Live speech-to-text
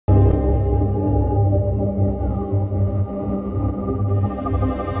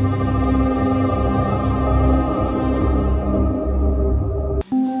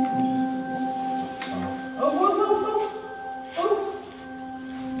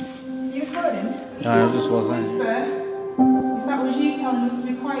recording? Yeah, I just wasn't. Whisper. If that was you telling us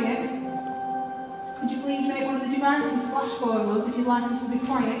to be quiet, could you please make one of the devices flash for us if you'd like us to be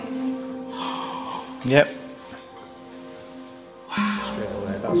quiet? Yep. Wow. Straight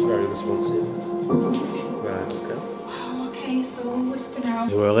away, that's very responsive. Right, okay. Wow, okay, so whisper now.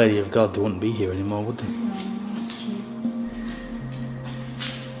 If they were a lady of God, they wouldn't be here anymore, would they?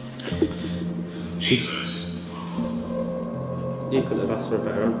 Jesus. You couldn't have asked for a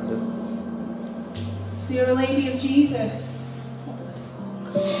better answer. So you're a lady of Jesus? What the fuck?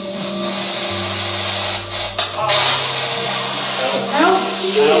 Help!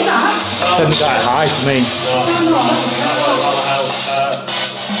 Did you hear that? Didn't that high to me.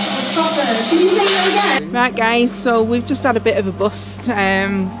 Can you say that again? Right guys, so we've just had a bit of a bust.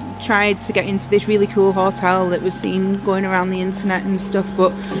 Tried to get into this really cool hotel that we've seen going around the internet and stuff,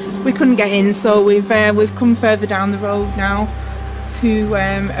 but we couldn't get in, so we've come further down the road now to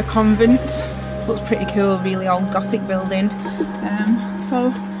a convent. Looks pretty cool, really old Gothic building.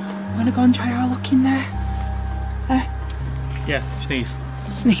 So I'm gonna go and try our luck in there. Yeah, sneeze.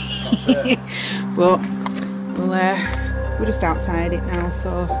 Sneeze. But we're just outside it now,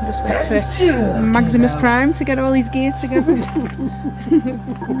 so we'll just wait for Maximus Prime to get all his gear together.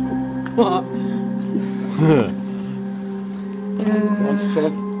 What?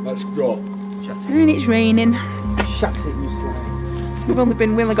 Let's go. And it's raining. Shut it, you slime. We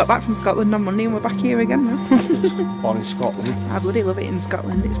only got back from Scotland on Monday and we're back here again now. Born in Scotland. I bloody love it in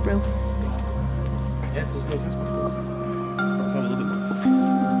Scotland, it's brilliant. Yeah, there's no trespassers.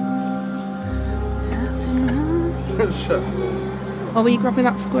 Oh, will you grab me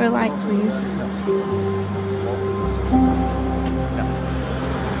that square light, please?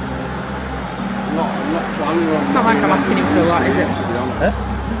 It's not like I'm asking you for a lot, is it? Huh?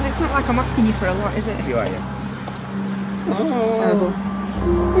 It's not like I'm asking you for a lot, is it? You are, yeah. Terrible.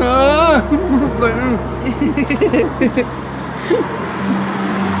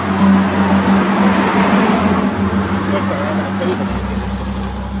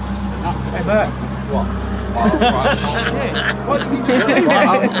 Hey, Bert. What?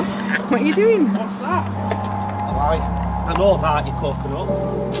 What are you doing? What's that? Alright. I know that, you coconut.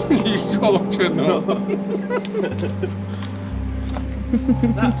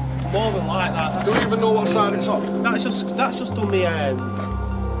 That's more than like that. I don't even know what side it's on. That's just done me. Yeah,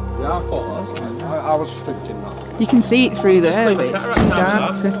 I thought that. I was thinking that. You can see it through there, but it's too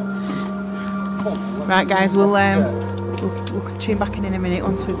dark to... Right guys, we'll tune back in a minute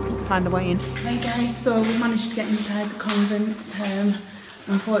once we find a way in. Hey guys, so we managed to get inside the convent.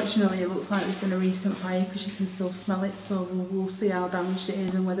 Unfortunately, it looks like there's been a recent fire because you can still smell it, so we'll see how damaged it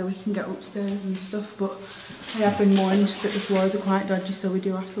is and whether we can get upstairs and stuff. But I have been warned that the floors are quite dodgy, so we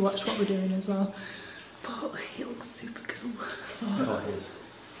do have to watch what we're doing as well. But it looks super cool. So,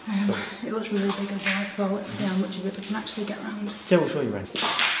 it looks really big as well, so let's see how much of it we can actually get around. Yeah, we'll show you around.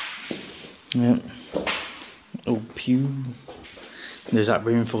 Yep. Oh, pew. There's that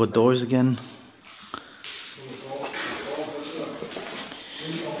room full of doors again.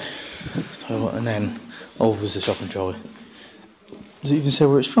 Toilet, and then there's the shopping trolley. Does it even say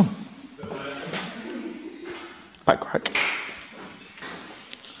where it's from? Back rack.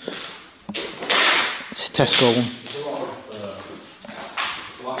 It's a Tesco one.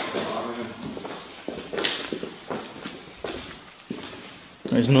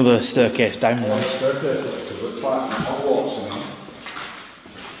 There's another staircase down there. What's that?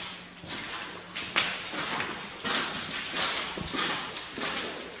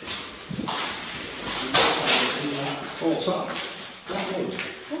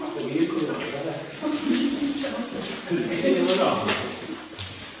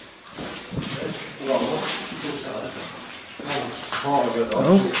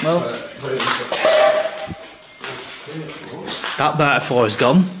 Oh, well. That metaphor is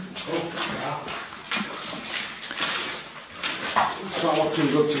gone. It's not looking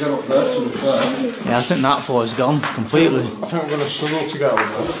good to get up there, to be fair. Yeah, I think that floor is gone completely. I think I'm going to struggle to get up there.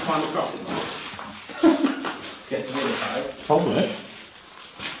 Get to the other side. Probably.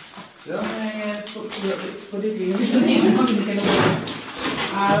 Yeah, it's looks a little bit spuddy, really.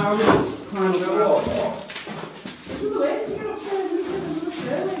 I will climb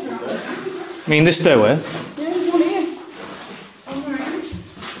I mean, this stairway. Yeah, there's one here. Alright.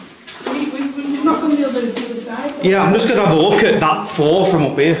 We've not done the other side. Yeah, I'm just going to have a look at that floor from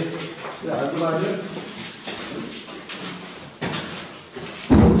up here. Yeah, good idea.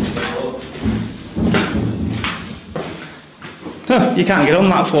 Huh, you can't get on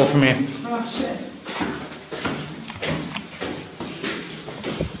that floor from here. Oh shit.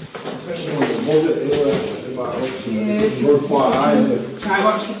 Hold it, Yeah, Looks quite high, isn't it? try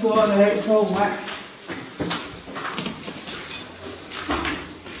watch the floor there, it's all wet.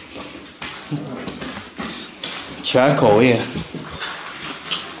 Charcoal here.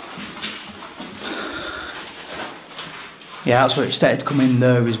 Yeah, that's where it started to come in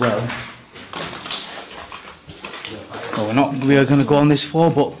there as well. Well, we're not really going to go on this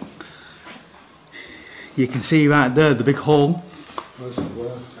floor, but you can see right there the big hole.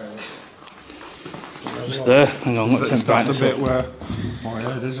 Just there. Hang on, let's turn brightness up. Where my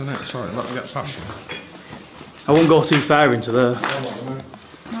head, isn't it? Sorry, let me get past you. I won't go too far into there.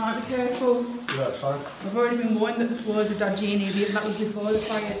 No, be careful. Yeah, it's fine. I've already been warned that the floors are dodgy and heavy, and that was before the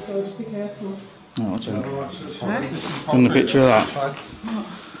fire, so just be careful. Oh, in the picture of that.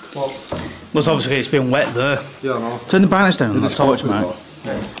 Well, Obviously it's been wet there. yeah, no. Turn the brightness down on that torch, mate.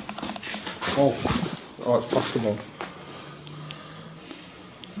 Oh, it's possible.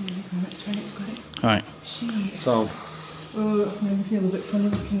 Right. So, Oh, that's made me feel a bit funny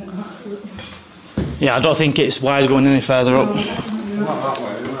looking at that. Yeah, I don't think it's wise going any further up. not that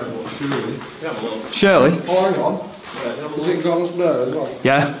way anyway, but surely. Shirley? Oh, hang on. Has it gone up there as well?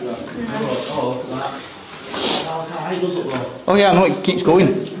 Yeah. Oh yeah, I know, it keeps going.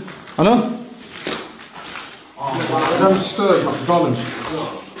 I know. Them stairs have gone.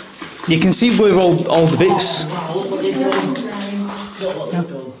 You can see where all the bits.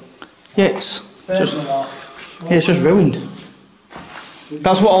 Yeah, it's just ruined.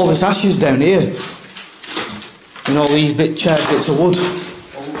 That's what all this ash is down here. And all these charred bits of wood.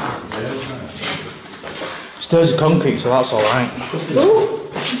 Stairs are concrete, so that's alright. Oh,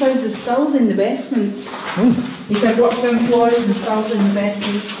 he says there's cells in the basement. He said watch them floors and cells in the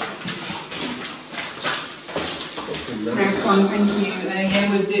basement. Nice one, thank you. Yeah,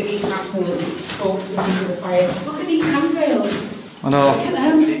 he's absolutely focused into the fire. Look at these handrails. I know. Look at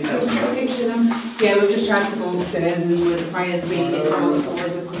them. Picture them. Yeah, we've just tried to go upstairs and where the fire's been, it's all the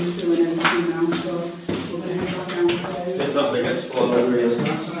floors are coming through and everything now, so we're going to head back downstairs. It's not big explorer, really.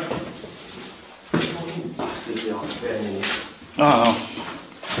 Bastards, they aren't burning it. Oh.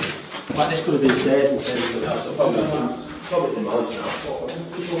 Like this could have been saved and saved for that, so probably demolished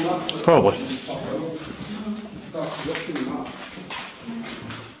now. Probably.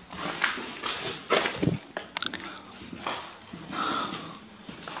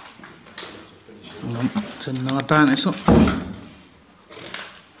 Turn the brightness up.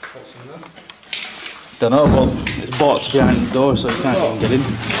 Don't know, but it's blocked behind the door, so you can't even get in.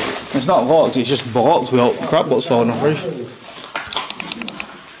 It's not locked, it's just blocked with all the crap that's falling off the roof.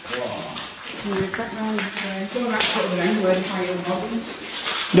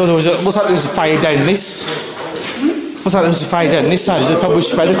 No, looks like there was a fire down this. Looks like there was a fire down this side. It's probably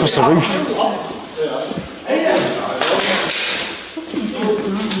spread across the roof.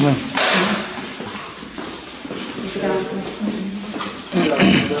 Yeah.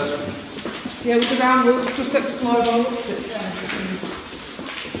 Yeah, with the round roof, just explore all of it.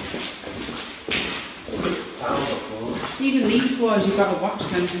 Even these floors, you've got to watch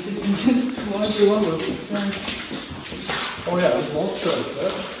them because if the floors are all of it. Oh yeah, there's more stairs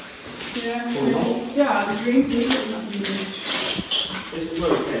there. Yeah, there's green tea. This is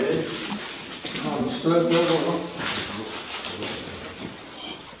where we came in. Oh, the stairs there, don't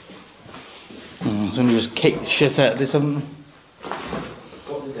know. Somebody just kicked the shit out of this, haven't they?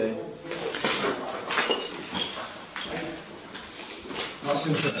 What did they do? That's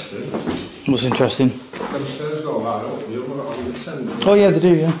interesting. What's interesting? Them stairs go right up, the other one descending. Oh yeah, they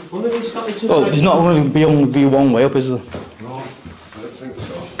do, yeah. Wonder if it's starting to Oh, there's not going to only be one way up, is there? No, I don't think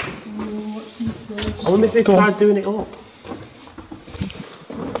so. I wonder if they tried doing it up.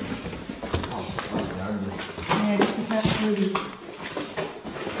 Yeah, just be careful with these.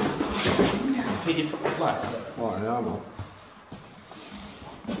 Right, yeah, man.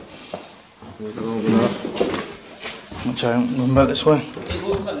 We'll go over there. Watch out, I'm about this way. It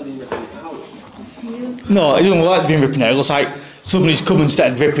looks like they've been ripping it out. No, it doesn't look like they've been ripping it out. It looks like somebody's come and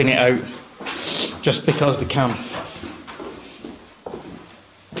started ripping it out. Just because they can.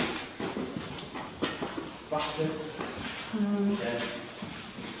 Bastards.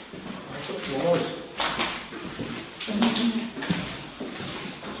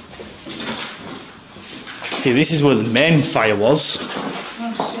 See, this is where the main fire was.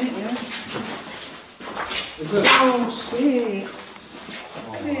 Oh shit, yeah. Is it? Oh shit.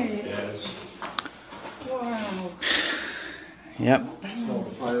 Hey. Yes. Wow. Yep. So the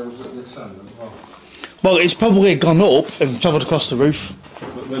fire was at this end as well. Well, it's probably gone up and travelled across the roof.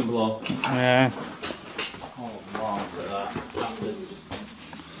 Wind blow. Yeah. Oh, wow. Look at that. Bastards.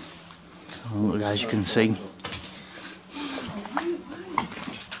 Oh, look, as you can see.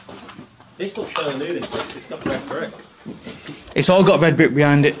 This looks fairly new, this place. It's got red brick. It's all got red brick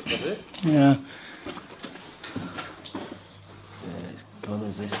behind it. Is it? Yeah. Yeah, it's gone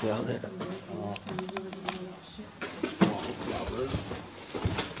as this way, aren't it?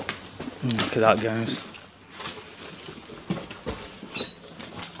 Look at that, guys.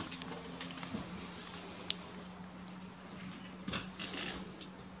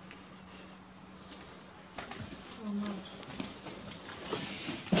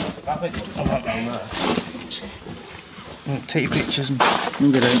 That bit looks alright down there. Take your pictures and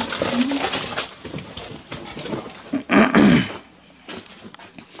get out.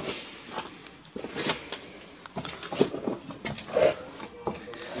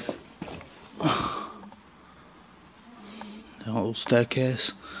 The little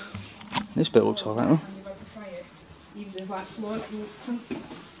staircase. This bit looks alright, huh?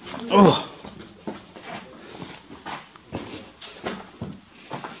 Oh!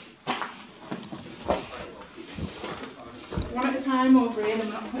 One at a time over here, I'm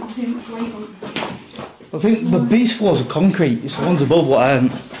not putting too much weight on. I think the base floors are concrete, it's the ones above what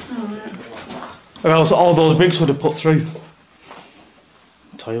aren't. Alright. Or else all those bricks would have put through.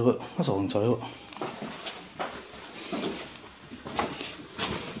 Toilet, that's a long toilet.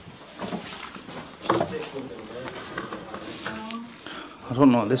 I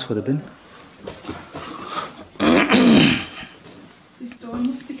don't know what this would have been. This door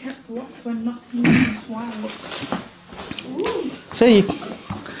must be kept locked when not in use. Wow. See, you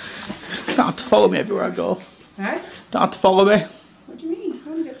don't have to follow me everywhere I go. Eh? Don't have to follow me. What do you mean?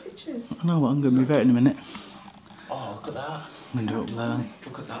 How do you get pictures? I know, but I'm going to move out in a minute. Oh, look at that. I'm going to do it up there.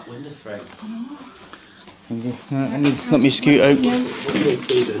 Look at that window frame. Thank you. Let me scoot out. Look at it,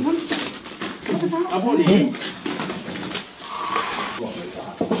 Stephen. I've already in.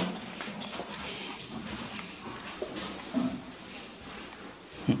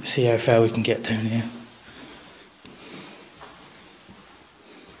 Let's see how far we can get down here.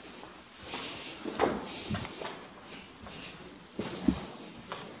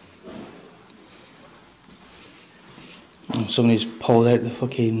 Oh, somebody's pulled out the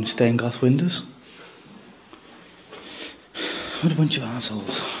fucking stained glass windows. What a bunch of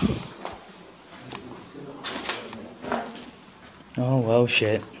assholes. Oh well,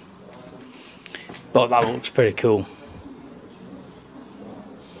 shit. But that looks pretty cool.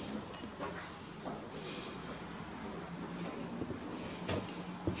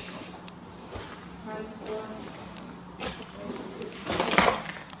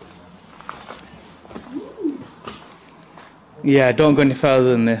 Yeah, don't go any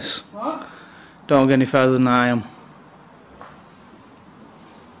further than this. What? Don't go any further than I am.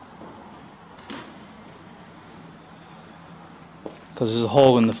 Because there's a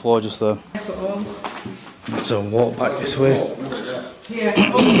hole in the floor just there. So walk back this way. Yeah,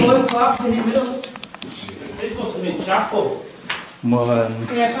 all the doors collapsed in the middle. This must have been chapel. We'll,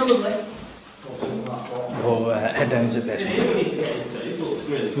 Yeah, probably. we'll head down to the basement. Here we need to get into. It looks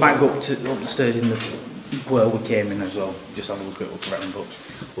really Might go up the stairs in the where we came in as well. Just have a look at it around, but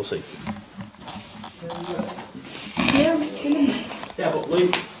we'll see. Yeah, I'm chilling. Yeah, but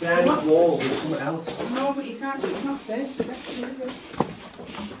Luke, behind the wall there's something else. No, but you can't, it's not safe to get to it.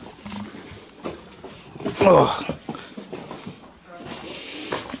 Oh.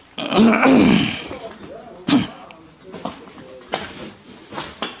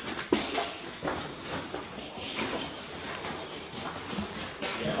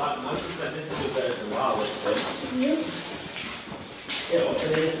 Yeah, like Mikey said, this is a bit of a wow, Yeah. yeah, what's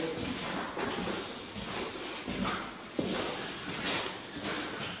in here?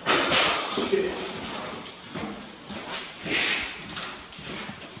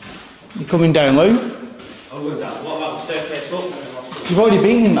 You coming down, Lou? Oh, with that. What about the staircase up? You've already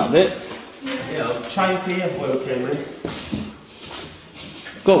been in that bit. Yeah, I'll try up here where we came in.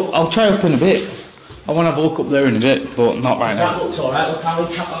 Go, I'll try up in a bit. I want to have a look up there in a bit, but not right now. That looks alright, look how we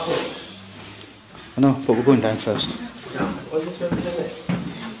tap that looks. I know, but we're going down first. Now, where's this room, isn't it?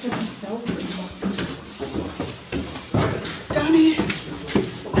 It's like a cell at the bottom. Down here.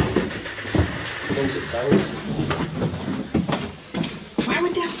 Once it sounds. Why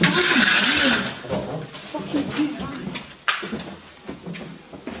would they have sound? I don't know. Fucking do that.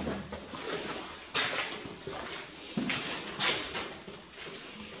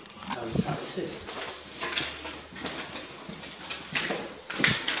 How many taps is?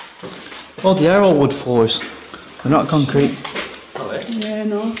 Oh, they are all wood floors. They're not concrete. Oh, eh? Yeah,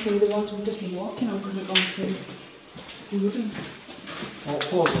 no, so the ones we've just been walking on couldn't have gone through the wooden. Oh,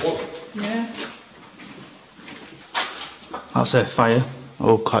 floors of wood. Yeah. That's a fire.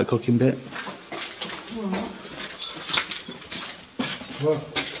 Oh, quite a cooking bit. What?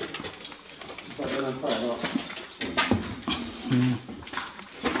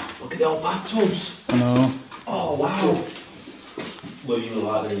 the old bathtubs. I know. Oh, wow. Well, you know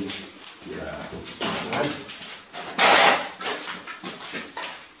like these. Yeah.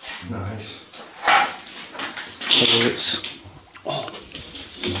 Nice. Toilets. Oh.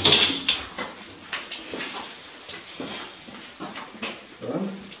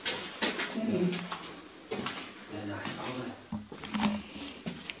 They're nice, aren't they?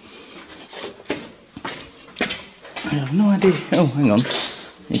 I have no idea. Oh, hang on.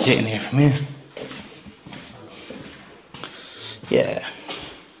 You're getting here from here. Yeah.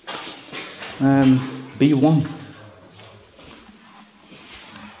 B1.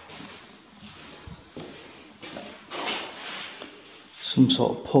 Some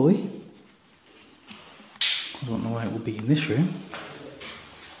sort of pulley. I don't know why it would be in this room.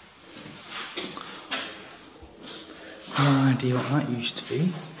 No idea what that used to be.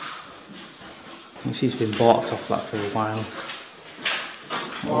 You can see it's been blocked off that for a while.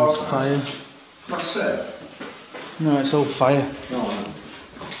 Oh, it's fire. That's it. No, it's all fire. No.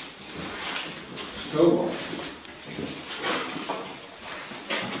 Cool.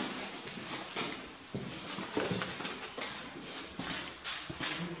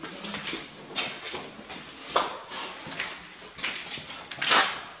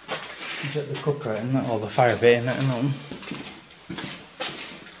 Is it the cooker in that, or the fire bit in it? And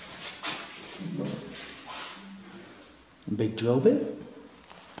a big drill bit.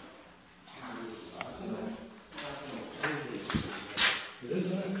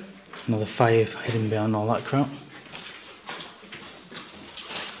 Another fire hidden behind all that crap.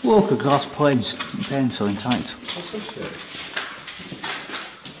 Look, a glass plates, so intact. What's this shit?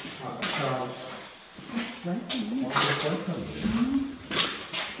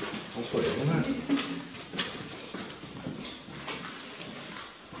 That's what it is, isn't it?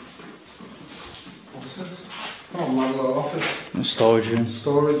 What's this? Oh, my little office. A storage room.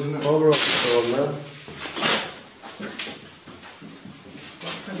 Storage, isn't it? Over there.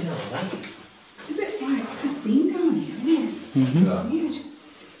 It's a bit like pristine down here, isn't it? Mm-hmm. Yeah. Weird.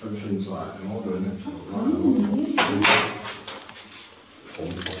 Everything's like in order, isn't it?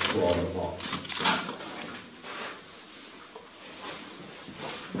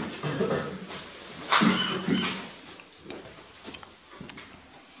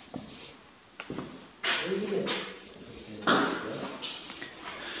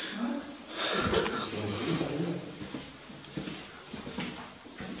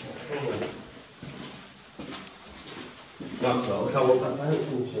 That's all. Look how up that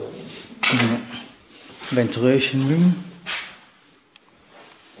mountain show. Ventilation room.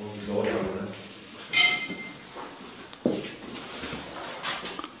 Go down there.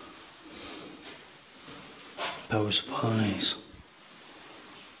 Power supplies.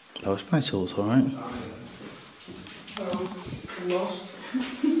 Power supply tools, alright. Lost.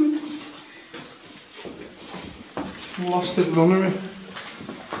 Lost it, running me.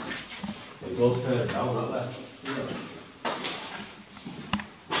 It goes further down, not there.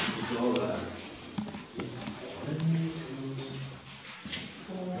 You go there.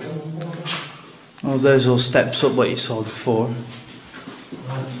 Oh, there's those steps up what you saw before.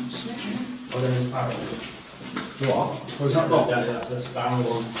 What? Was that not? Yeah, that's a star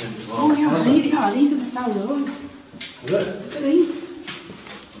one. Oh yeah, these are the cell doors. Is it? Look at these.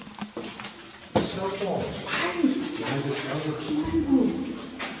 Cell phones.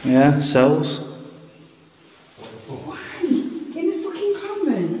 Yeah, cells. Why? In the fucking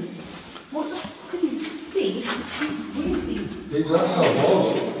convent? What the fuck are you... See? Weird these. These are cell phones.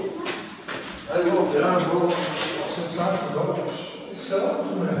 Hey, look, yeah, bro. What's inside the door? It's cells,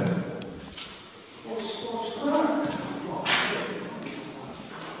 man. What's that?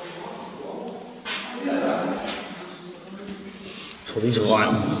 So these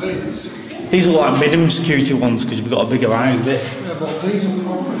are like minimum security ones because we've got a bigger eye bit. Yeah, but these are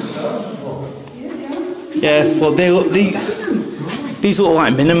probably cells, bro. Yeah, well these look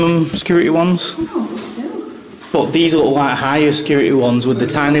like minimum security ones. No, but still. But these look like higher security ones with the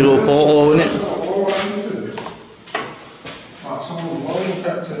tiny little portal in it. Like someone long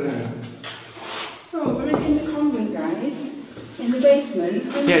kept it in. So, we're in the convent, guys. In the basement.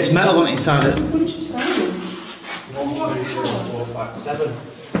 And Yeah, it's metal on the inside of a it. bunch of stairs. 1, 2, 3, 4, 5, 7.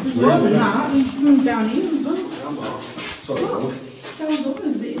 There's more than that. There's some down here as well. Sorry, Look, cell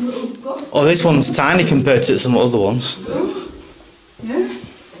doors in little glass. Oh, this one's tiny compared to some other ones. Yeah?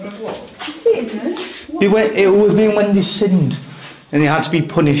 Look in there. It would have been when they sinned and they had to be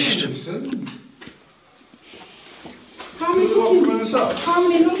punished. How many What, fucking... from inside? How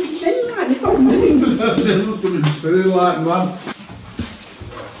many nuns spin like they got moved? They must have been sitting like man.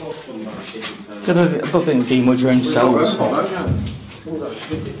 I don't think it'd be much around cells. Someone's got a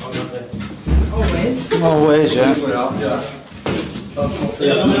spit it on, haven't they? Always. Always, yeah. Usually have, yeah. That's what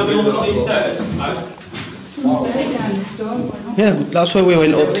Yeah, I mean, have we all got these stairs? Some stay down this door. Yeah, that's where we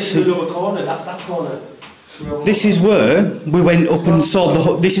went up to This is see. the other corner, that's that corner. This is where we went up and saw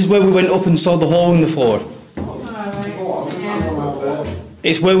the. This is where we went up and saw the hole in the floor.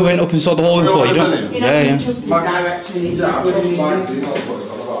 It's where we went up and saw the hole in the floor. You don't. You know, Yeah, you yeah. trust his direction. He's Yeah, I not good trust at mine, it. so you know what it's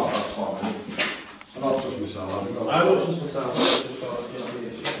all about, that's fine. And I'll trust myself, I think I don't trust myself, I just thought, you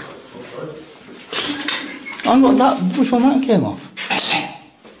know, And what that? Which one that came off?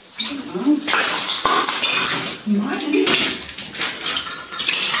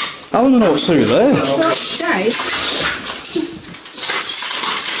 I want to know what's through there. So, guys, just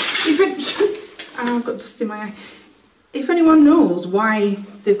I've got dust in my eye. If anyone knows why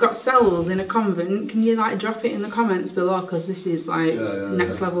they've got cells in a convent, can you like drop it in the comments below? Because this is like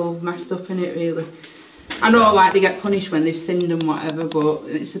next level messed up, in it really. I know like they get punished when they've sinned and whatever, but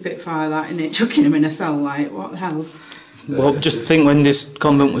it's a bit far that, isn't it? Chucking them in a cell, like what the hell? Well, just think when this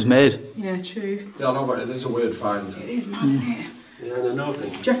convent was made. Yeah, true. Yeah, I know, but it is a weird find. It is mad, isn't it? Yeah, I know thing.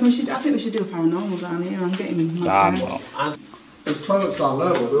 Do you reckon we should? I think we should do a paranormal down here. I'm getting my Nah, vibes. There's toilets down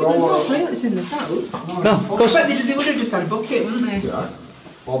there, but they're There's all... no toilets in the cells. No, of course, I bet they would have just had a bucket, wouldn't they? Yeah,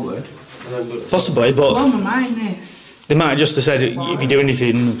 probably. possibly, but Blow my mind, this. they might have just said if you do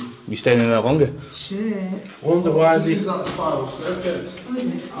anything, you're staying in there longer. Shit. I wonder why This they... is that spiral staircase. What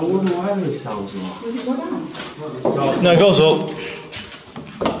is it? I wonder why they sounds like. Does it go down? No, it goes up.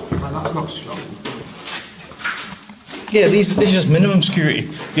 And that's not strong. Yeah, these are just minimum security.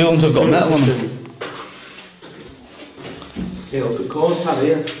 The other ones have got metal on them. Yeah, look at cord pad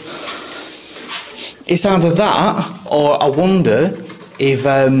here. It's either that, or I wonder if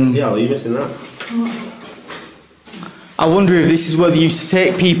Yeah, well, you're missing that. I wonder if this is where they used to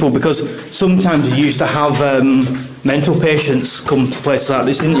take people, because sometimes you used to have mental patients come to places like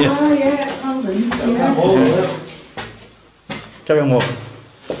this, didn't you? Oh, yeah, convent, yeah. Oh, yeah. Carry on walking.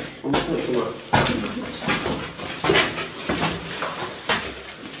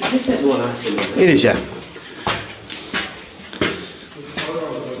 This is the one I see. It is, yeah.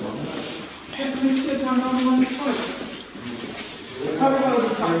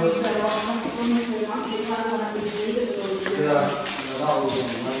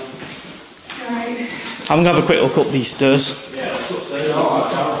 I'm going to have a quick look up these stairs.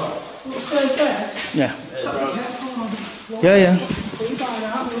 Upstairs first. Yeah. Yeah, yeah.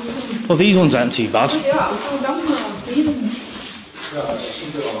 Well, these ones aren't too bad. Yeah, I'll go down there and see them.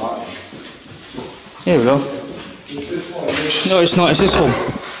 Here we go. No, it's not, it's this one.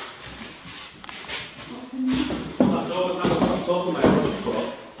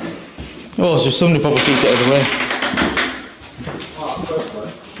 Oh, it's just somebody probably kicked it out of the way.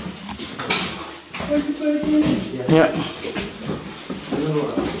 Where's this where it is? Yeah.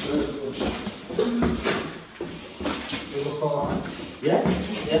 Yeah?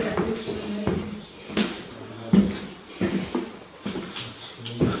 Yeah.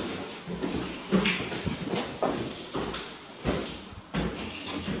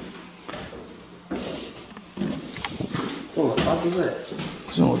 Oh, not bad, is it?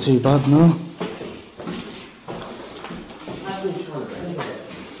 It's not too bad, no.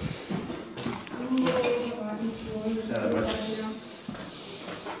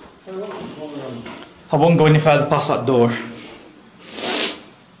 I won't go any further past that door.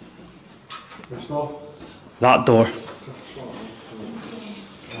 It's not. That door.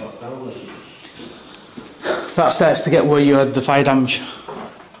 That starts to get where you had the fire damage.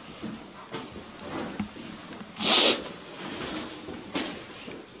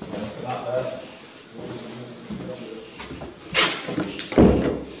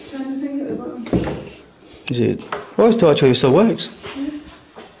 Turn the thing at the bottom. Is it? Oh, it's still actually still works.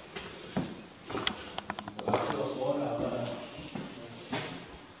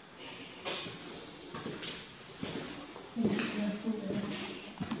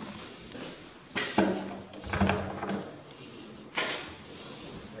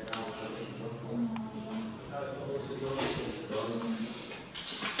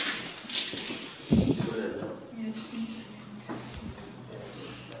 Yeah, just need to.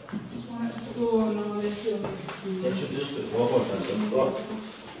 Just want it to go on all this.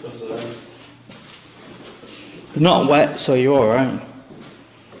 They're not wet, so you're alright.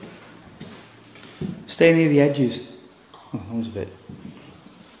 Stay near the edges. Oh, that was a bit.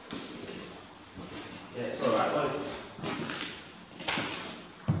 Yeah, it's alright, like.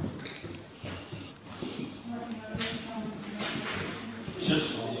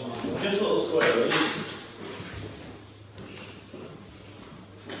 Just a little square, right?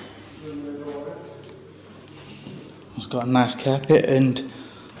 got a nice carpet and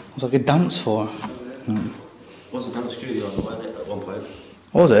it's like a dance floor. Was a dance studio wasn't it, at one point?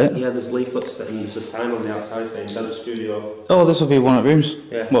 Was it? Yeah, there's leaflets and there's a sign on the outside saying dance studio. Oh, this will be one of the rooms.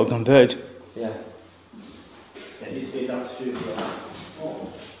 Yeah. What, converted? Yeah. It used to be a dance studio.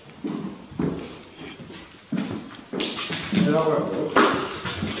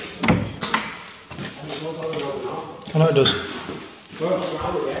 I know it does.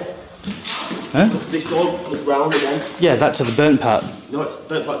 Huh? This door goes round again. Yeah, that to the burnt part. No, it's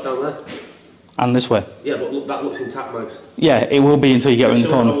burnt part's down there. And this way. Yeah, but look, that looks intact, Mags. Yeah, it will be until you get around the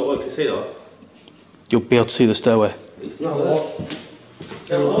Sure, corner. what you can see though. You'll be able to see the stairway. It's not there.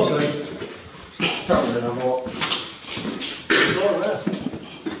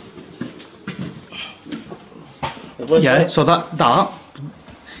 Yeah, so that,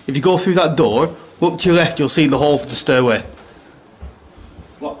 if you go through that door, look to your left, you'll see the hall for the stairway.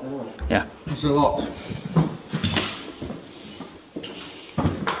 Locked anyway. Yeah. It's a lot.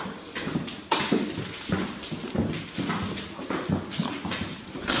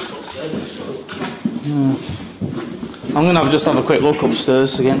 I'm going to just have a quick look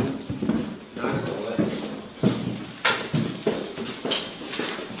upstairs again.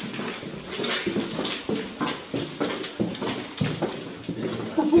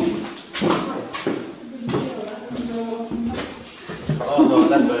 Oh no,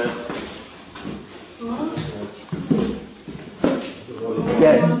 that bird.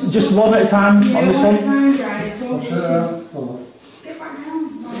 Yeah, just one at a time on this one. Get back down.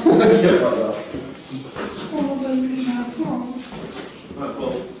 Right,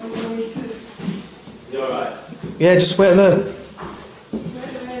 well. You alright? Yeah, just wait there.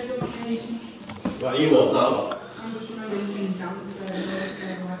 Right, you up now?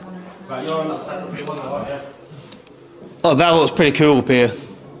 Right, you're on that second one now, aren't you? Oh, that looks pretty cool up here.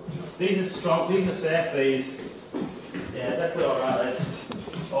 These are strong, these are safe, these. Yeah, definitely alright, then.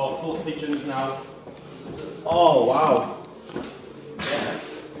 Oh, full pigeons now. Oh, wow. Yeah.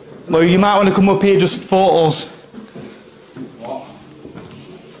 Well, you might want to come up here just for photos. What?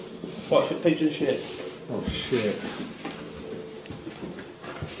 What's your pigeon shit? Oh shit.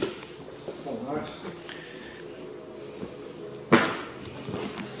 Oh nice.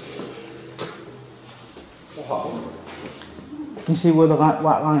 Wow. You can see where the white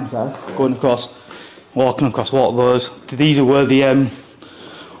lines are going across, walking across what those. These are where the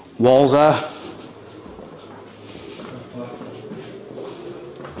walls are.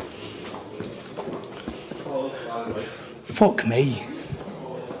 Fuck me.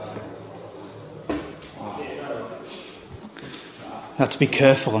 Have to be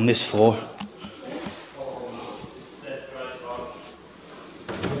careful on this floor.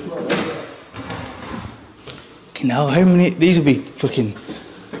 Fucking hell, how many? These will be fucking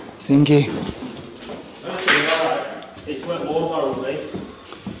thingy. It's where walls are, won't they?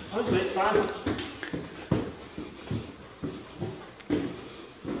 Honestly, it's fine.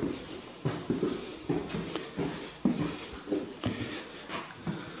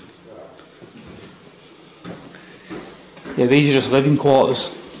 Yeah, these are just living quarters.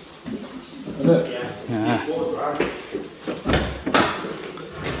 Isn't it? Yeah.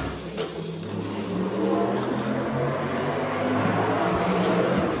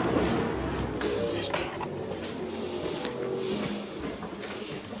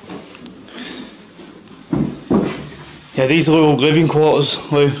 Yeah, these are little living quarters,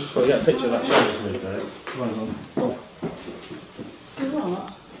 Lou. Well, get a picture of that shower's moved, guys.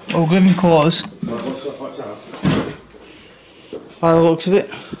 Oh, living quarters, Right, what's that? by the looks of it.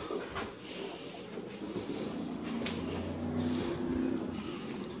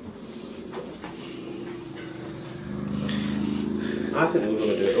 I think we're going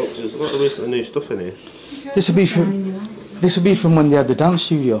to do it up because there's a lot of recently new stuff in here. This would be from when they had the dance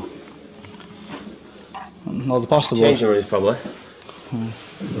studio. Or the pasta board. Changing rooms, probably.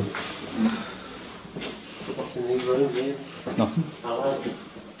 What's in these rooms here? Nothing. I like it.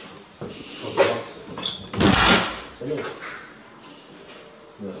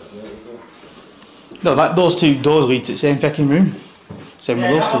 No, those two doors lead to the same fucking room. Same with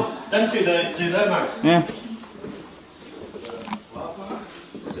those two. Them two do their mags. Yeah.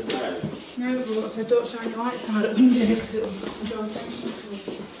 No, but so don't shine your lights out the window because it'll draw attention to us.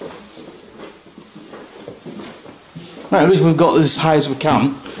 Right, at least we've got as high as we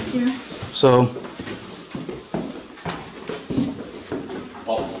can. Yeah. So.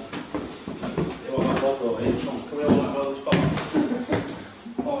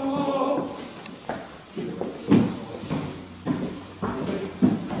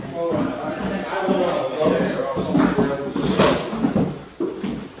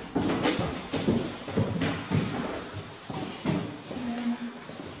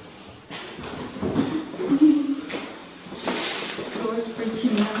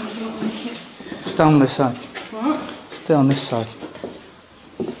 Stay on this side. What? Stay on this side.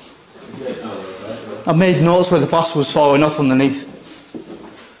 I made notes where the plaster was falling off underneath.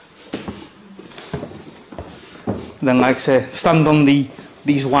 And then, like I say, stand on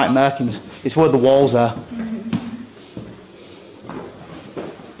these white markings. It's where the walls are.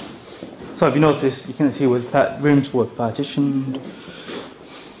 So if you notice, you can see where the rooms were partitioned.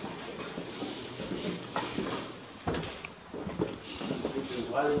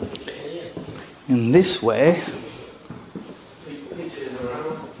 In this way.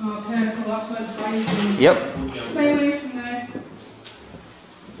 Oh, careful, that's where the fire's in. Yep. Stay away from there.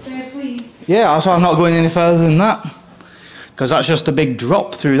 There, please. Yeah, that's why I'm not going any further than that. Because that's just a big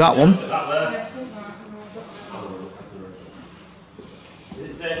drop through that one. Is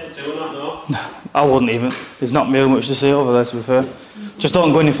it safe for two or not? No? I wouldn't even. There's not really much to see over there, to be fair. Just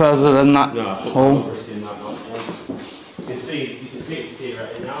don't go any further than that hole. You can see it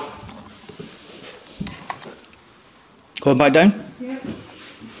deteriorating now. Going back down? Yeah.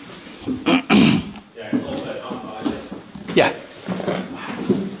 Yeah, it's all set up by it. Yeah.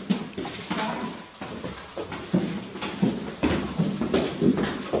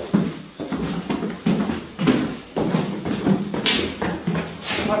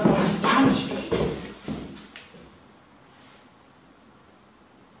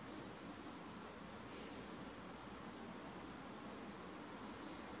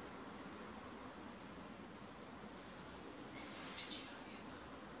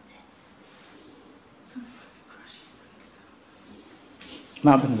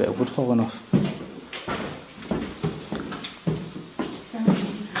 Might have been a bit of wood falling off.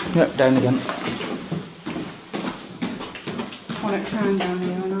 Yep, down again. One at a time down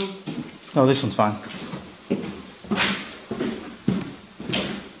here, I know. Oh, this one's fine.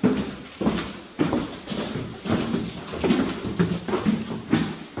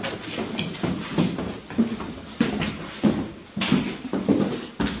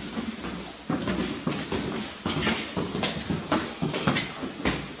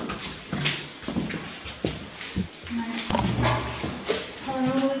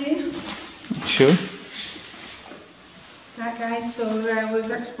 Sure. Right guys, so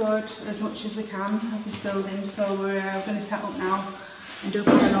we've explored as much as we can of this building, so we're going to set up now and do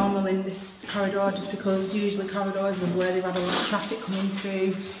paranormal in this corridor, just because usually corridors are where they've had a lot of traffic coming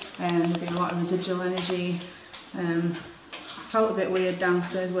through and there's been a lot of residual energy. I felt a bit weird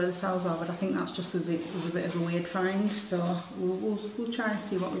downstairs where the cells are, but I think that's just because it was a bit of a weird find, so we'll try and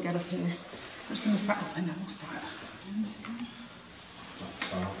see what we get up here. I'm just going to set up and then we'll start.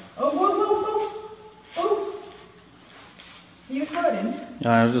 Oh, whoa, whoa, whoa! Oh! Are you recording?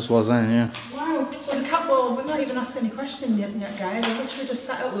 Yeah, I just was then, yeah. Wow, so the cat ball, we've not even asked any questions yet guys. We've literally just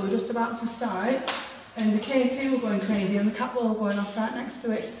set up, we were just about to start, and the K2 were going crazy and the cat ball going off right next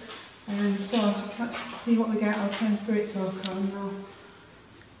to it. So let's see what we get. I'll turn spirit talk on now.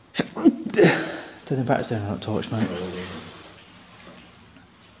 Turn the batteries down on that torch, mate.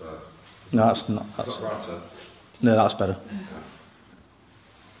 No, that's not. No, that's better.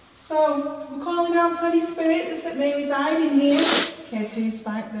 So, we're calling out to any spirits that may reside in here. K2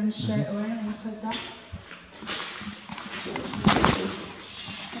 spiked them straight away when I said that.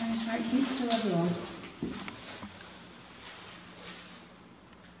 Right, keep still everyone.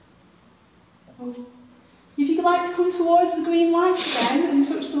 Oh. If you'd like to come towards the green light again and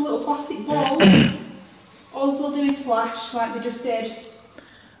touch the little plastic ball, all they'll do is flash like we just did.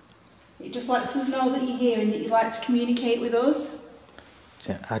 It just lets us know that you're here and that you'd like to communicate with us.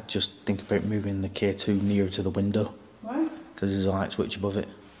 So I'd just think about moving the K2 nearer to the window. Why? Because there's a light switch above it.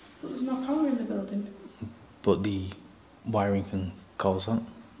 But there's no power in the building. But the wiring can cause that.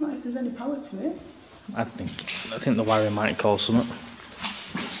 Not if there's any power to it. I think the wiring might cause something.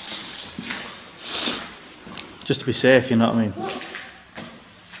 Just to be safe, you know what I mean?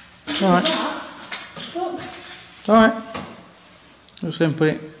 Alright. Alright. I'm just going to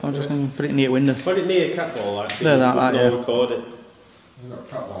put it near the window. Put it near a cat ball, like. There, that, yeah. Record it. You've got a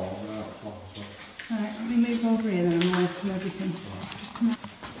cat ball on there. Alright, let me move over here then and away from everything. Just come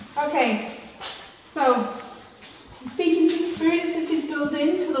on. Okay, so I'm speaking to the spirits of this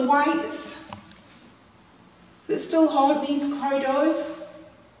building, to the whites that still haunt these corridors.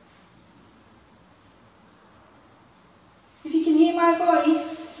 If you can hear my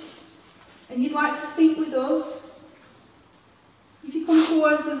voice and you'd like to speak with us, if you come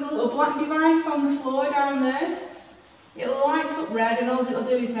towards, there's a little black device on the floor down there. It'll light up red and all it'll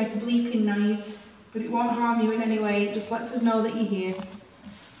do is make a bleeping noise, but it won't harm you in any way, it just lets us know that you're here.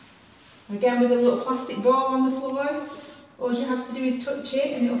 Again, with a little plastic ball on the floor, all you have to do is touch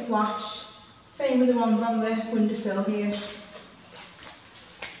it and it'll flash. Same with the ones on the windowsill here.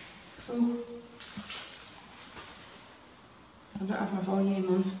 Oh. I don't have my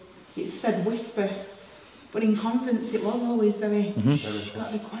volume on. It said whisper, but in convents it was always very,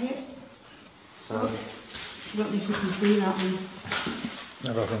 gotta be quiet. I don't know if you can see that one.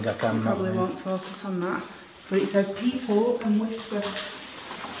 I don't think I can. Probably won't focus on that. But it says people and whisper.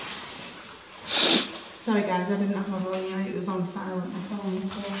 Sorry guys, I didn't have my volume, it was on silent, my phone,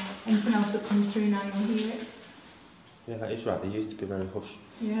 so anything else that comes through now you'll hear it. Yeah, that is right, they used to be very hush.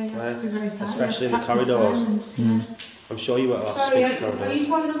 Yeah, you have to be very silent. Especially in the corridors. Silence, yeah. I'm sure you were allowed to Sorry, speak are corridors. you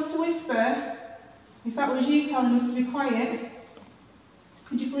telling us to whisper? If that was you telling us to be quiet,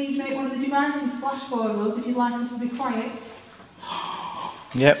 could you please make one of the devices flash for us if you'd like us to be quiet?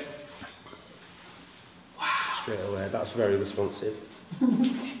 Yep. Straight away, that's very responsive.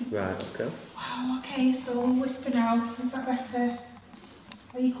 Right, okay. Wow, okay, so we'll whisper now. Is that better?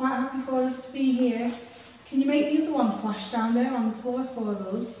 Are you quite happy for us to be here? Can you make the other one flash down there on the floor for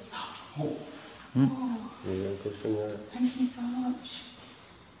us? Oh. Oh. Yeah, good thing there. Thank you so much.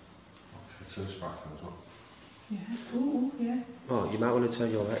 It's a sparkling as well. Yeah, cool, yeah. Oh, you might want to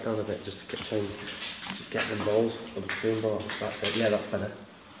turn your light down a bit just to get them balls of the spoon ball. That's it, yeah, that's better.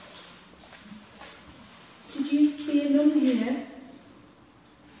 Did you used to be a nun here?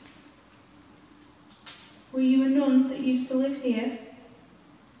 Were you a nun that used to live here?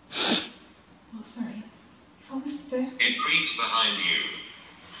 Oh, sorry. If I whisper... It creeps behind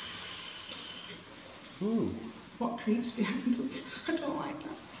you. Ooh. What creeps behind us? I don't like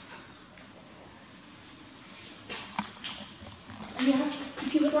that. Yeah,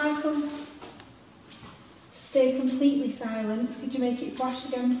 if you would like us to stay completely silent, could you make it flash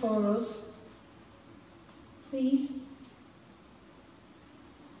again for us? Please?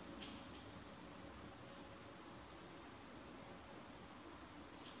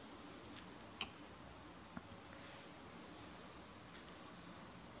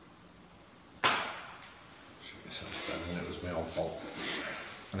 And it was my own fault.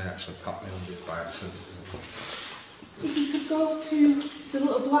 And I actually cut my own by accident. If you could go to the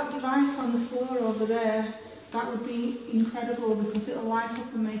little black device on the floor over there, that would be incredible because it'll light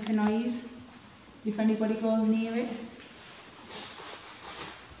up and make a noise if anybody goes near it.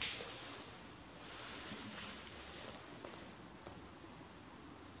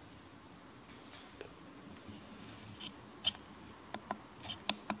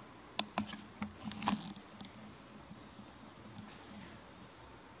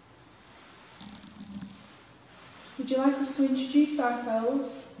 Would you like us to introduce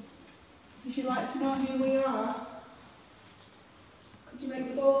ourselves? Would you like to know who we are? Could you make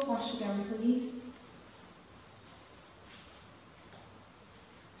the ball flash again, please?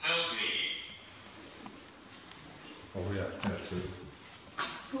 Help me. Oh yeah, too.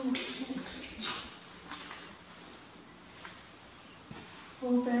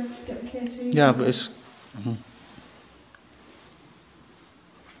 Oh, there, get the K2. Yeah, but it's...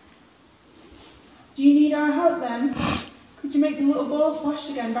 Do you need our help then? Could you make the little ball flash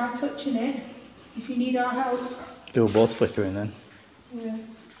again by touching it? If you need our help. They were both flickering then. Yeah.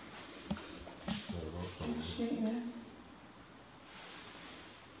 Shit, yeah.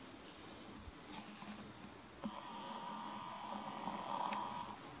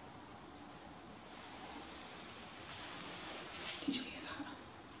 Did you hear that?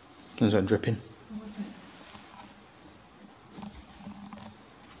 There's that dripping. What was it?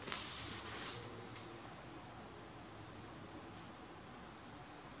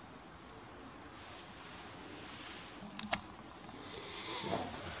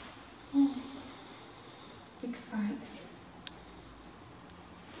 Big spikes.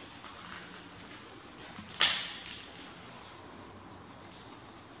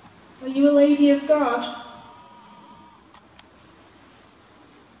 Are you a lady of God?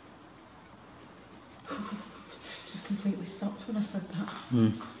 Just completely stopped when I said that.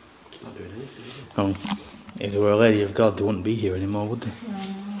 Not doing anything, is it? Oh, if they were a lady of God, they wouldn't be here anymore, would they? No,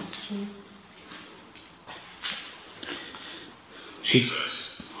 that's true. Jesus.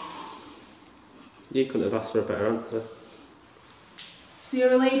 You couldn't have asked for a better answer. So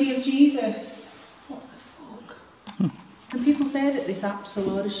you're a lady of Jesus? What the fuck? And people say that this app's a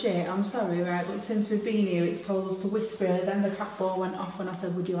load of shit, I'm sorry, right, but since we've been here it's told us to whisper, then the cat ball went off when I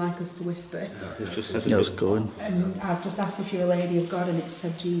said, would you like us to whisper? It's just said Yeah, it's good. And I've just asked if you're a lady of God and it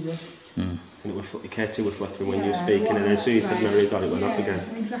said Jesus. And it would, your K2 was flickering when you were speaking, and then as soon as you said Mary God, it went off again.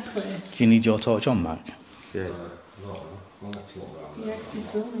 Exactly. Do you need your torch on back? Yeah. Well, let's look down Yeah, because he's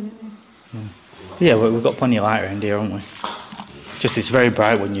filming, isn't he? Yeah, well, we've got plenty of light around here, haven't we? Just it's very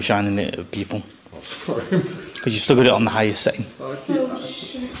bright when you're shining it at people. Because you still got it on the highest setting. Oh shit,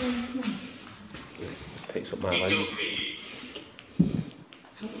 Picks up my lens.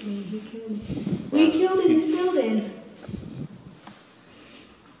 help me, who killed me? We killed in this building?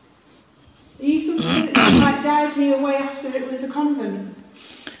 like died here way after it was a convent?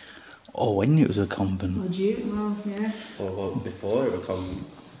 Oh, when it was a convent. Would you? Well, yeah. Or well, before it become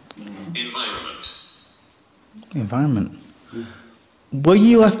Environment. Environment. Were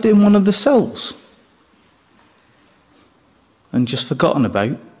you left in one of the cells? And just forgotten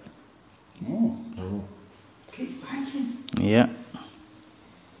about? Keeps spiking. Yeah.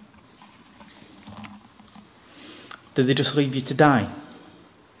 Did they just leave you to die?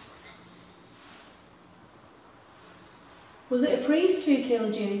 Was it a priest who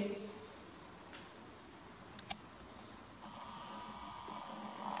killed you?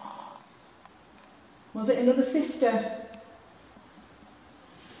 Was it another sister?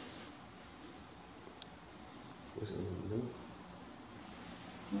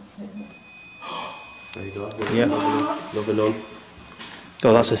 That's it. There you go. Yeah. Another nun.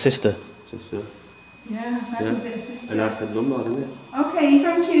 Oh, that's a sister. Sister. Yeah, I said, was it a sister? And I said number, didn't it? Okay,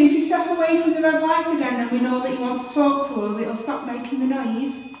 thank you. If you step away from the red light again, then we know that you want to talk to us. It'll stop making the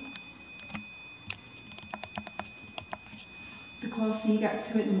noise. The closer you get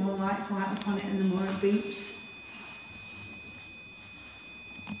to it, the more lights light up on it and the more it beeps.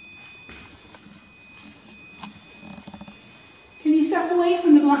 Can you step away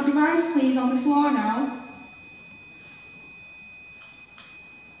from the black device, please, on the floor now?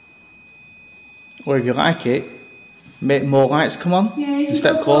 Or if you like it, make more lights come on. Yeah, if and you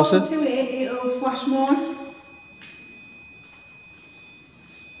step go closer. to it, it'll flash more.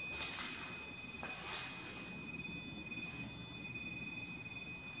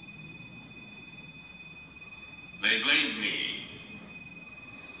 They blamed me.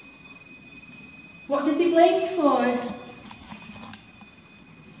 What did they blame you for?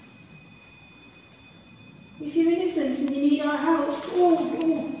 If you're innocent and you need our help,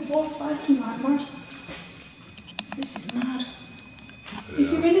 the ball's spiking like mad. This is mad.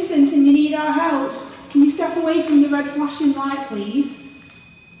 If you're innocent and you need our help, can you step away from the red flashing light, please?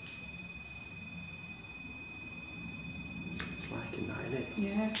 It's like in that, innit?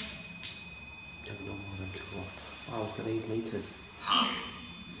 Yeah. You have no more than 2 watts. Wow, look at these meters.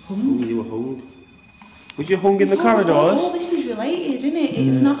 Hung? You were hung. Was you hung in the It's corridors? all this is related, isn't it?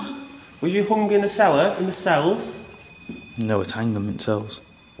 It's not... Was you hung in the cellar, in the cells? No, it's hang them themselves.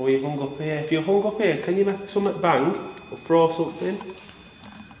 Or were you hung up here? If you're hung up here, can you make something bang? Or throw something?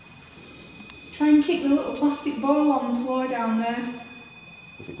 Try and kick the little plastic ball on the floor down there.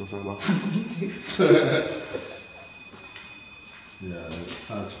 If it does that much. Me too. Yeah,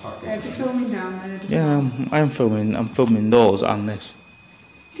 it's hard. Be filming down there. Just Yeah, I'm filming those and this.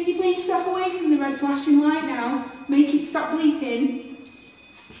 Can you please step away from the red flashing light now? Make it stop bleeping.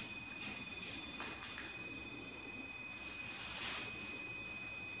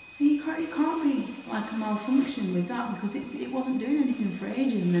 See, it can't be like a malfunction with that because it wasn't doing anything for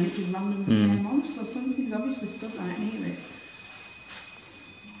ages and then it just randomly came on, so something's obviously stuck right near it.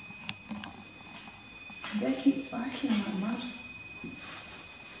 They keep spiking like mad.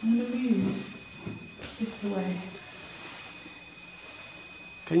 I'm going to move this away.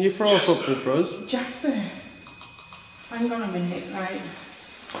 Can you throw something for us? Jasper! Hang on a minute, right.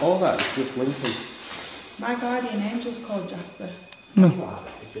 All that is just linking. My guardian angel's called Jasper.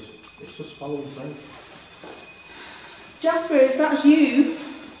 It's just following through. Jasper, if that's you,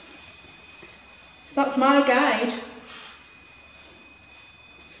 if that's my guide,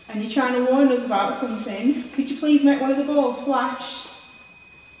 and you're trying to warn us about something, could you please make one of the balls flash?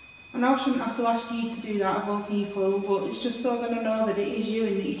 I know I shouldn't have to ask you to do that of all people, but it's just so I'm going to know that it is you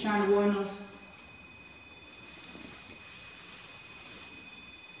and that you're trying to warn us.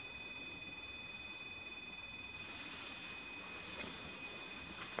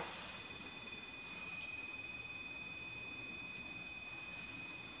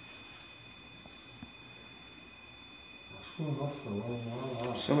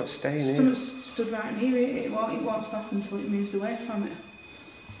 Something's staying here. Stomach's stood right near it, it won't stop until it moves away from it.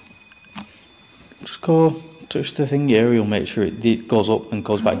 Just go touch the thing here, you'll make sure it goes up and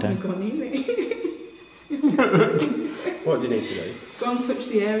goes back down. Go near it. What do you need to do? Go and touch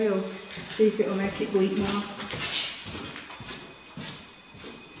the aerial, see if it'll make it bleep more.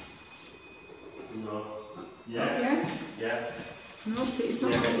 No. Yeah? Yeah. No, see, it's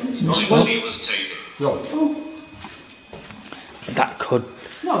not. My body was taken. Oh. That could.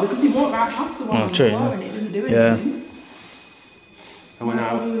 No, because he walked right past the one on the true, floor yeah. and it didn't do Yeah. anything. And we're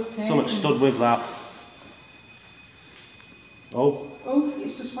now. Something stood with that. Oh. Oh,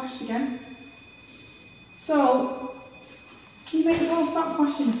 it's just flashed again. So, can you make the ball stop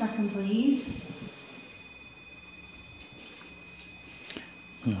flashing a second, please?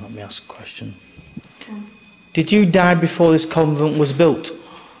 Let me ask a question. Oh. Did you die before this convent was built?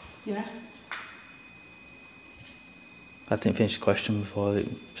 Yeah. I didn't finish the question before it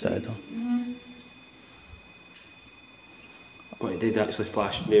started on. Well, it did actually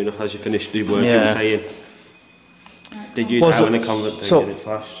flash near enough as you finished the work you were Yeah. saying. Did you Was die in it- a convent thing so- and it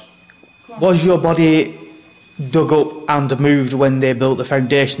flashed? Was your body dug up and moved when they built the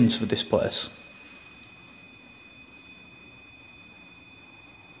foundations for this place?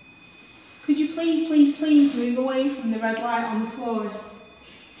 Could you please move away from the red light on the floor?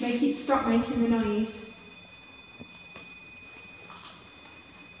 Make it stop making the noise.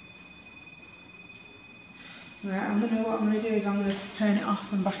 Right, what I'm gonna do is I'm gonna turn it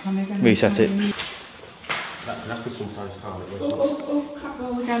off and back on again. Reset it. That can happen sometimes, can't it? Cat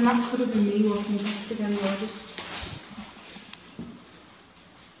ball again. That could have been me walking past again. Or just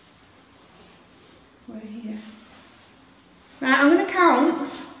we're here. Right, I'm gonna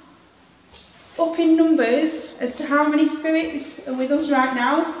count up in numbers as to how many spirits are with us right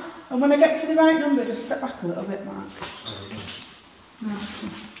now, and when I get to the right number, just step back a little bit, Mark. Right.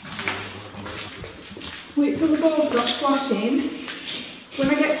 Wait till the ball stops flashing. When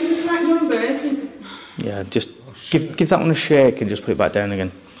I get to the correct number, Yeah, just give that one a shake and just put it back down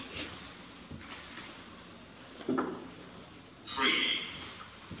again. 3,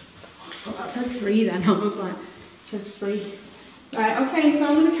 oh, that said 3 then. I was like, it says 3. Right, okay, so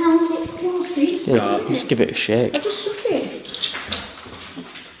I'm going to count up. Oh, see, it's Yeah, still just give it a shake. I just shook it.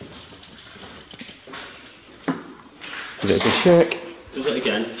 Give it a shake. Does it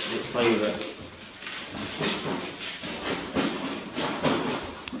again. It's playing with it.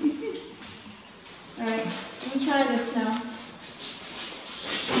 Right, let me try this now.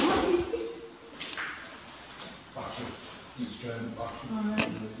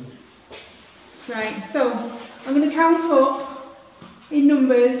 Right, so I'm going to count up in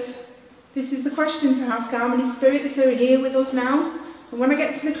numbers. This is the question to ask: how many spirits are here with us now? And when I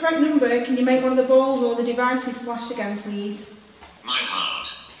get to the correct number, can you make one of the balls or the devices flash again, please? my heart.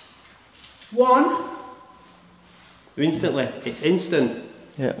 1. Instantly. It's instant.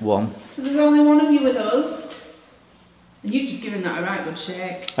 Yeah, 1. So there's only one of you with us. And you've just given that a right good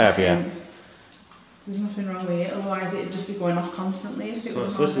shake. I have, yeah. There's nothing wrong with it, otherwise it would just be going off constantly if it So was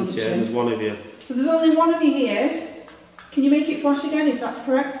it's a listen to you, there's malfunction. one of you. So there's only one of you here. Can you make it flash again if that's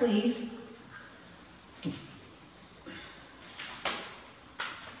correct, please?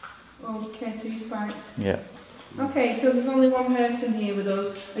 Okay, 2 spiked. Yeah. Okay, so there's only one person here with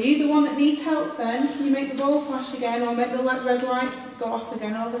us. Are you the one that needs help then? Can you make the ball flash again or make the red light go off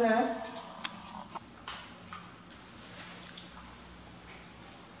again over there?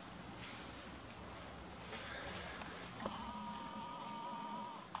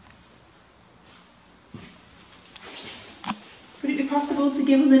 Would it be possible to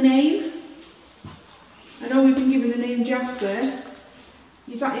give us a name? I know we've been given the name Jasper.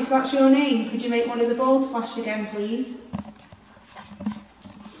 If that's your name, could you make one of the balls flash again, please?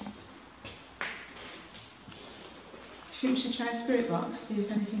 We should try a spirit box, see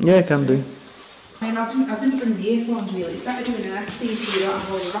if anything. Yeah, can do. I didn't bring the earphones really. It's better doing an SD so you don't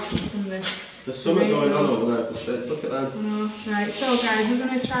have all the racket from the. There's something going on over there. Look at that. Right, so guys, we're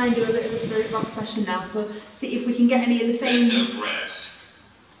going to try and do a bit of a spirit box session now. So see if we can get any of the same. Don't rest.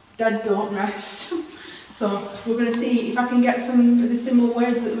 Dead don't rest. So we're going to see if I can get some of the similar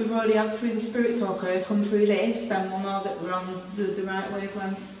words that we've already had through the spirit talker come through this, then we'll know that we're on the right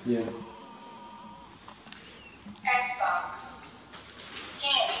wavelength. Yeah. Xbox.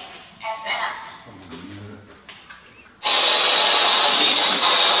 Game. FM.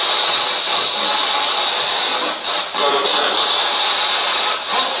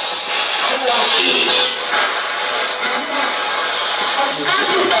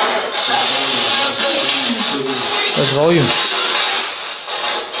 There's volume.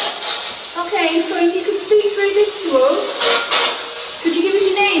 Okay, so if you could speak through this to us, could you give us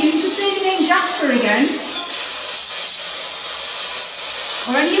your name? If you could say the name Jasper again.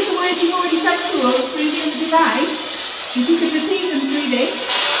 Or any of the words you've already said to us through the device, if you could repeat them through this.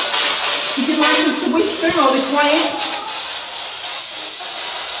 If you'd like us to whisper or be quiet.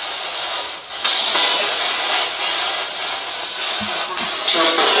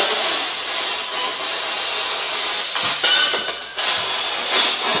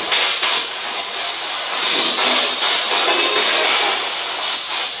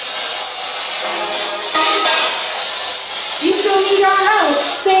 Do you still need our help?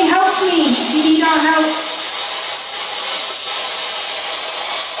 Say help me if you need our help.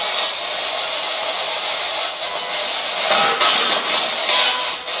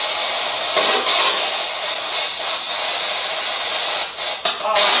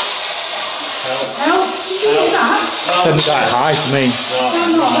 Help? Did you do that? Sounded quite high to me.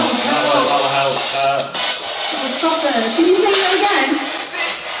 No, no. Help. It was proper. Can you say that again?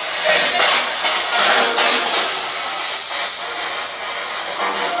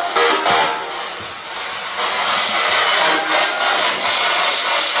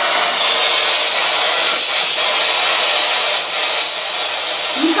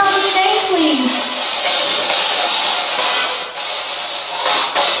 Can you tell me your name, please?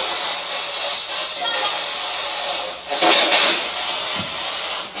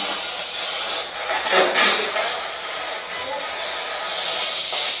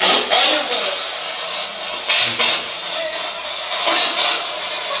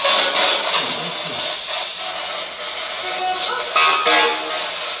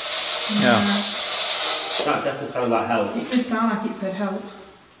 Yeah. That definitely sounded like hell. It did sound like it said help.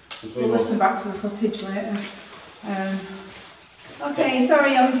 We'll listen back to the footage later. Okay,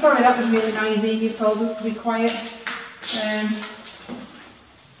 sorry, I'm sorry that was really noisy. You told us to be quiet.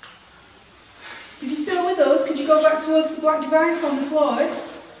 If you're still with us, could you go back towards the black device on the floor?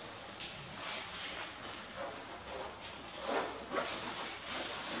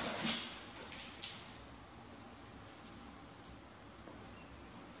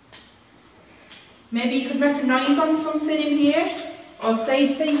 Maybe you could make a noise on something in here, or say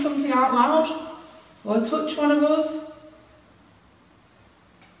something out loud, or touch one of us.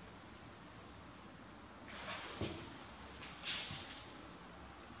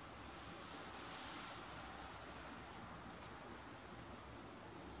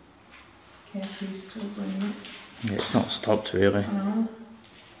 Okay, so you're still doing it. Yeah, it's not stopped really. No.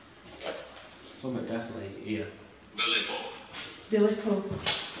 Something definitely here. Belittle.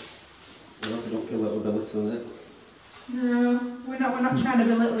 No, we don't feel like we're belittling it. No, we're not trying to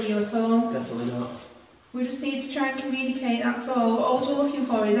belittle you at all. Definitely not. We just need to try and communicate, that's all. All we're looking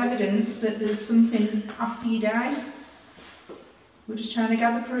for is evidence that there's something after you die. We're just trying to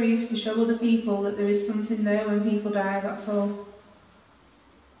gather proof to show other people that there is something there when people die, that's all.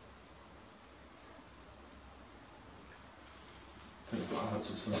 I think we've got our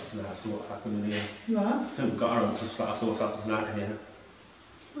answers for that tonight, so what happened in here. You are? I think we've got our answers for that, so what's happened tonight in here.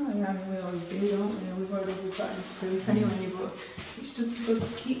 Well, yeah, I mean, we always do, don't we? We've got enough proof anyway, but it's just good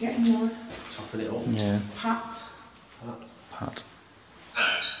to keep getting more. Chopping it up. Yeah. Pat. Pat.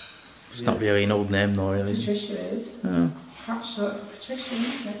 It's not really an old name though, really. Is it? Patricia is. Oh. Pat's short for Patricia,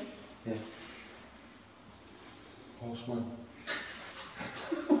 isn't it? Yeah. Horseman.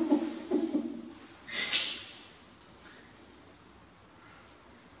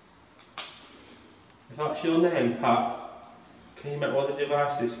 If that's your name, Pat, can you make one of the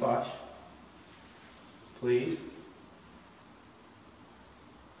devices flash? Please?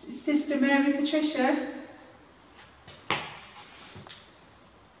 Sister Mary Patricia.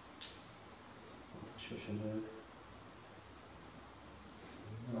 Shush him down.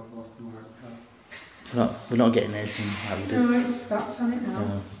 We're not getting anything out of it. No, it's that's on it now.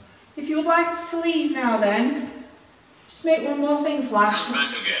 Yeah. If you would like us to leave now then, just make one more thing flash.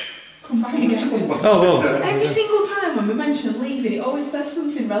 Back again. Come back again. Oh, well. Every single time when we mention leaving, it always says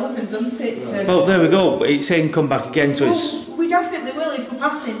something relevant, doesn't it? Well, there we go. It's saying come back again, so it's... Well, we definitely will if we're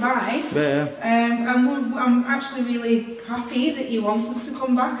passing by. Yeah. And I'm actually really happy that you want us to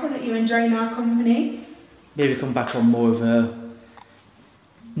come back and that you're enjoying our company. Maybe come back on more of a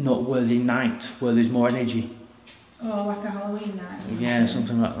noteworthy night where there's more energy. Oh, like a Halloween night. Or something. Yeah,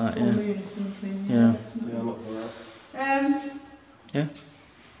 something like that, Full yeah. moon or something. Yeah. Yeah, I'm up for that. Yeah.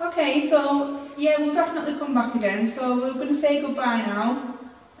 Okay, so yeah, we'll definitely come back again. So we're going to say goodbye now.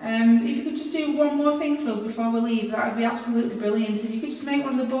 If you could just do one more thing for us before we leave, that would be absolutely brilliant. If you could just make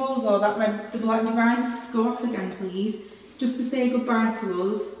one of the balls or the black device go off again, please, just to say goodbye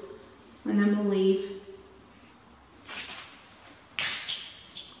to us, and then we'll leave.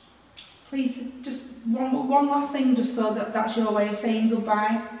 Please, just one last thing, just so that that's your way of saying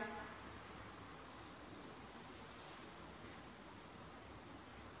goodbye.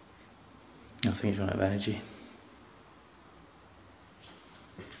 I think he's run out of energy.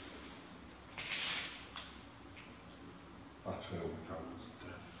 That's all the cameras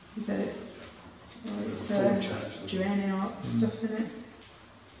dead. Is it? Oh, it's Full charge. draining out stuff in it.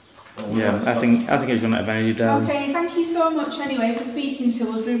 Yeah, I think he's run out of energy, darling. Okay, thank you so much anyway for speaking to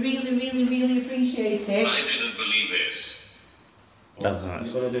us. We really, really, really appreciate it. I didn't believe this. That's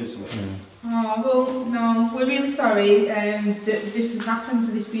nice. You've got to do something. Oh, well, no, we're really sorry that this has happened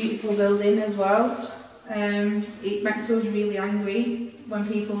to this beautiful building as well. It makes us really angry when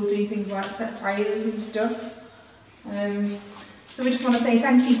people do things like set fires and stuff. So we just want to say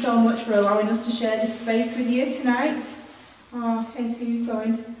thank you so much for allowing us to share this space with you tonight. Oh, Katie's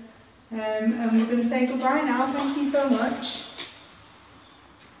going. And we're going to say goodbye now. Thank you so much.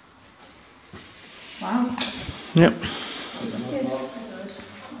 Wow. Yep.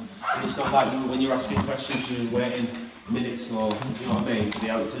 And it's not like you, when you're asking questions, you're waiting minutes or, you know what I mean, for the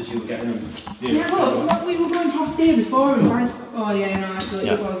answers, you were getting them. Yeah, look, we were going past here before and mine's... Oh yeah, no, it was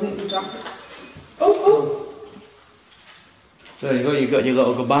that. Oh! There you go, you got your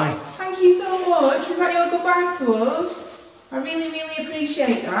little goodbye. Thank you so much. Is that your goodbye to us? I really, really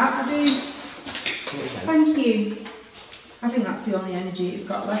appreciate that. I do. Thank you. I think that's the only energy it's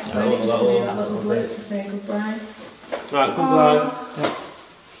got left, but just to do that little blip to say goodbye. Right, goodbye.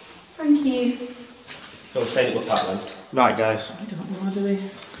 Thank you. So we're saying it with that then. Right, guys. I don't know how to do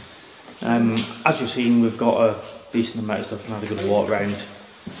this. As you've seen, we've got a decent amount of stuff and had a good walk round.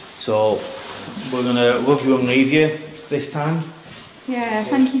 So we're gonna love you and leave you this time. Yeah,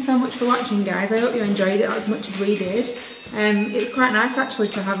 thank you so much for watching, guys. I hope you enjoyed it as much as we did. It was quite nice actually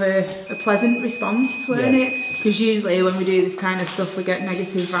to have a pleasant response, weren't it? Because usually when we do this kind of stuff we get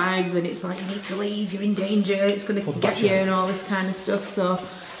negative vibes and it's like, you need to leave, you're in danger, it's going to get you and all this kind of stuff. So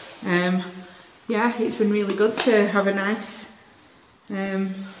yeah, it's been really good to have a nice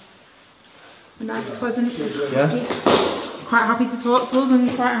pleasant. Yeah. Quite happy to talk to us and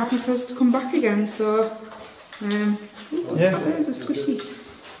quite happy for us to come back again. So what's that? There's a squishy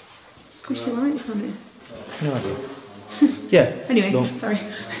lights on it. No idea. Yeah. Anyway, no. sorry.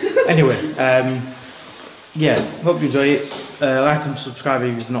 Anyway, yeah, hope you enjoy it. Like and subscribe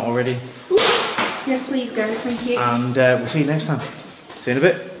if you've not already. Yes, please, guys. Thank you. And we'll see you next time. See you in a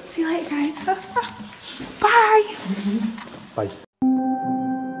bit. See you later, guys. Bye. Bye.